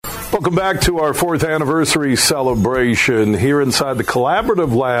Welcome back to our 4th anniversary celebration here inside the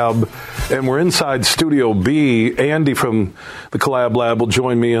Collaborative Lab, and we're inside Studio B. Andy from the Collab Lab will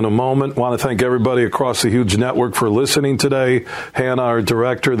join me in a moment. Want to thank everybody across the huge network for listening today. Hannah, our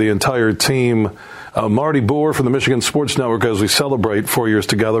director, the entire team. Marty Boer from the Michigan Sports Network as we celebrate 4 years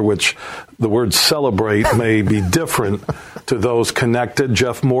together, which the word celebrate may be different to those connected.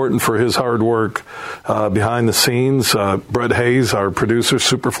 Jeff Morton for his hard work behind the scenes. Brett Hayes, our producer,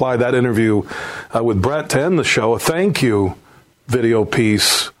 Superfly. That interview with Brett to end the show. A thank you video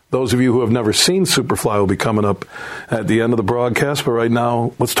piece. Those of you who have never seen Superfly will be coming up at the end of the broadcast. But right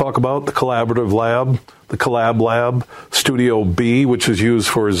now, let's talk about the Collaborative Lab, the Collab Lab, Studio B, which is used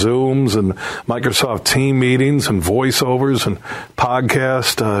for Zooms and Microsoft Team meetings and voiceovers and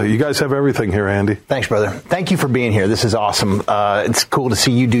podcast. You guys have everything here, Andy. Thanks, brother. Thank you for being here. This is awesome. It's cool to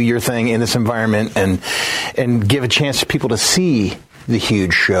see you do your thing in this environment and give a chance to people to see the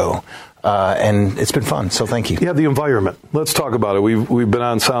huge show. And it's been fun, so thank you. Yeah, the environment. Let's talk about it. We've been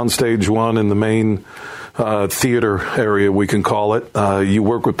on Soundstage 1 in the main theater area, we can call it. You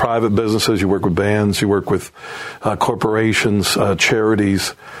work with private businesses, you work with bands, you work with corporations,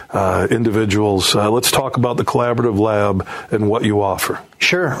 charities, individuals. Let's talk about the Collaborative Lab and what you offer.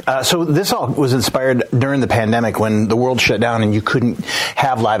 Sure. So this all was inspired during the pandemic when the world shut down and you couldn't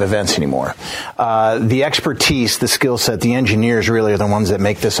have live events anymore. The expertise, the skill set, the engineers really are the ones that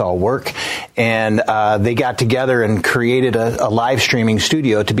make this all work. And they got together and created a live streaming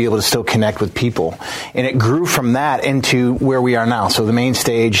studio to be able to still connect with people. And it grew from that into where we are now. So the main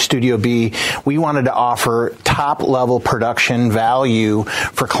stage, Studio B, we wanted to offer top-level production value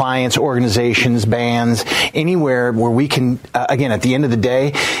for clients, organizations, bands, anywhere where we can, again, at the end of the day,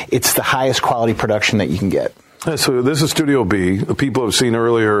 it's the highest quality production that you can get. So this is Studio B. The people have seen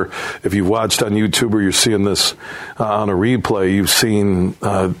earlier, if you've watched on YouTube or you're seeing this on a replay, you've seen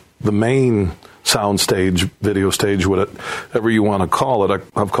the main soundstage, video stage, whatever you want to call it.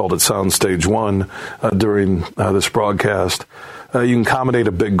 I've called it Soundstage 1 during this broadcast. You can accommodate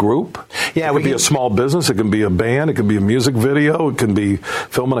a big group. Yeah, it could be a small business. It can be a band. It can be a music video. It can be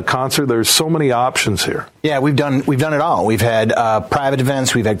filming a concert. There's so many options here. Yeah, we've done it all. We've had private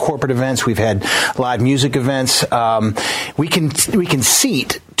events. We've had corporate events. We've had live music events. We can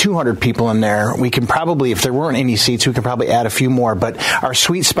seat 200 people in there. We can probably, if there weren't any seats, we could probably add a few more. But our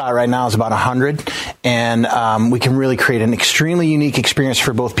sweet spot right now is about 100, and we can really create an extremely unique experience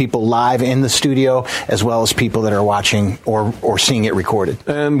for both people live in the studio as well as people that are watching or seeing it recorded.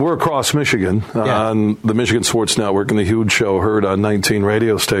 And we're across Michigan on the Michigan Sports Network and the huge show heard on 19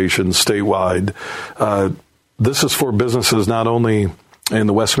 radio stations statewide. This is for businesses not only in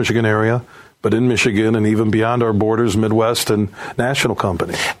the West Michigan area, but in Michigan and even beyond our borders, Midwest and national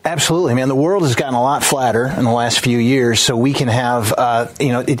companies. Absolutely, man. The world has gotten a lot flatter in the last few years, so we can have,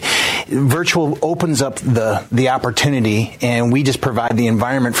 virtual opens up the opportunity, and we just provide the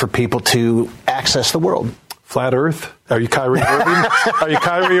environment for people to access the world. Flat Earth? Are you Kyrie Irving? Are you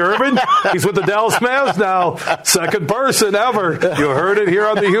Kyrie Irving? He's with the Dallas Mavs now. Second person ever. You heard it here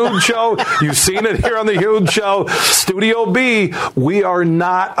on the Huge Show. You've seen it here on the Huge Show. Studio B, we are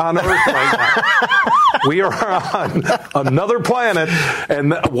not on Earth right now. We are on another planet.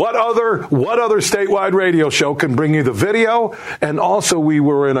 And what other statewide radio show can bring you the video? And also, we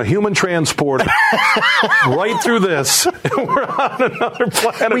were in a human transporter right through this. And we're on another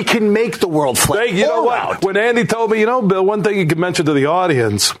planet. We can make the world flat. You know what? When Andy told me, Bill, one thing you can mention to the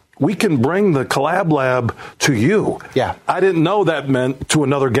audience, we can bring the Collab Lab to you. Yeah. I didn't know that meant to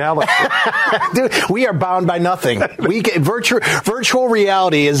another galaxy. Dude, we are bound by nothing. Virtual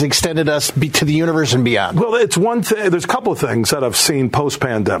reality has extended us to the universe and beyond. Well, it's one thing. There's a couple of things that I've seen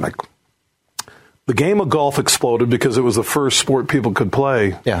post-pandemic. The game of golf exploded because it was the first sport people could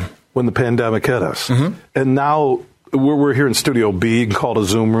play when the pandemic hit us. Mm-hmm. And now we're here in Studio B. You can call it a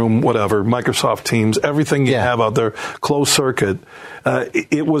Zoom room, whatever, Microsoft Teams, everything you have out there, closed circuit.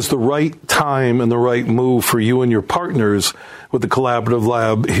 It was the right time and the right move for you and your partners with the Collaborative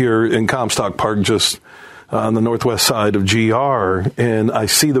Lab here in Comstock Park, just on the northwest side of GR. And I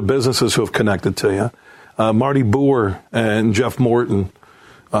see the businesses who have connected to you. Marty Boer and Jeff Morton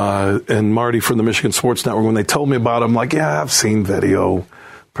and Marty from the Michigan Sports Network, when they told me about it, I'm like, yeah, I've seen video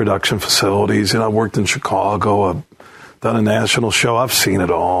production facilities. I worked in Chicago. I've done a national show. I've seen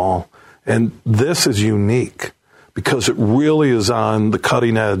it all. And this is unique because it really is on the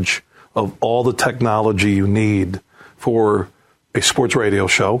cutting edge of all the technology you need for a sports radio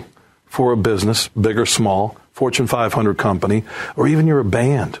show, for a business, big or small, Fortune 500 company, or even you're a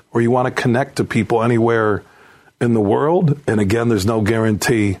band or you want to connect to people anywhere in the world. And again, there's no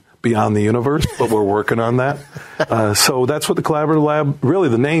guarantee, beyond the universe, but we're working on that. So that's what the Collaborative Lab, really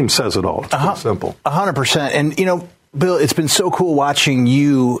the name says it all. It's pretty simple. 100%. And, Bill, it's been so cool watching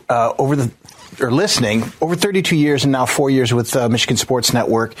you listening over 32 years and now 4 years with Michigan Sports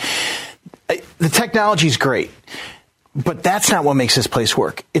Network. The technology is great, but that's not what makes this place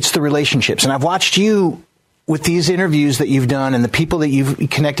work. It's the relationships. And I've watched you with these interviews that you've done and the people that you've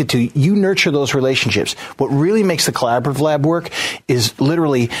connected to, you nurture those relationships. What really makes the Collaborative Lab work is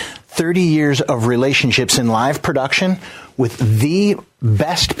literally 30 years of relationships in live production with the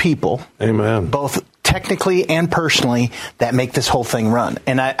best people. Amen. Both technically and personally, that make this whole thing run.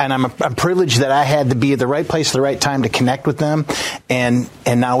 And I'm privileged that I had to be at the right place at the right time to connect with them. And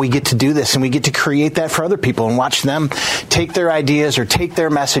now we get to do this, and we get to create that for other people and watch them take their ideas or take their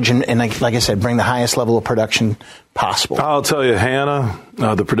message and like I said, bring the highest level of production possible. I'll tell you, Hannah,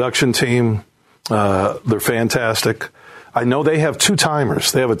 the production team, they're fantastic. I know they have 2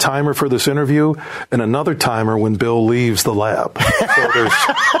 timers. They have a timer for this interview and another timer when Bill leaves the lab. So there's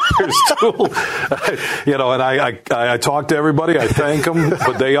 2. And I talk to everybody. I thank them,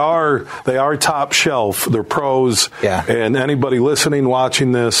 but they are top shelf. They're pros. Yeah. And anybody listening,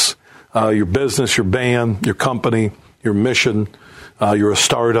 watching this, your business, your band, your company, your mission, you're a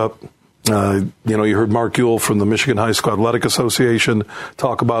startup. You heard Mark Ewell from the Michigan High School Athletic Association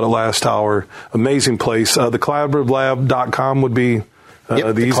talk about it last hour. Amazing place. The collaborativlab.com would be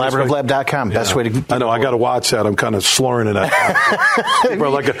the easiest collaborativlab.com. Best way to. I know. I got to watch that. I'm kind of slurring it out. People are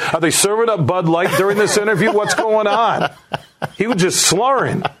like, are they serving up Bud Light during this interview? What's going on? He was just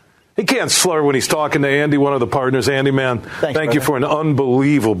slurring. He can't slur when he's talking to Andy, one of the partners. Andy, man, thank you for an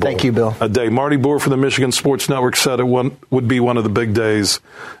unbelievable day. Marty Boer from the Michigan Sports Network said it would be one of the big days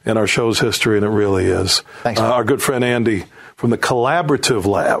in our show's history, and it really is. Thanks, our good friend Andy from the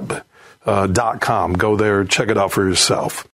collaborativlab.com. Go there, check it out for yourself.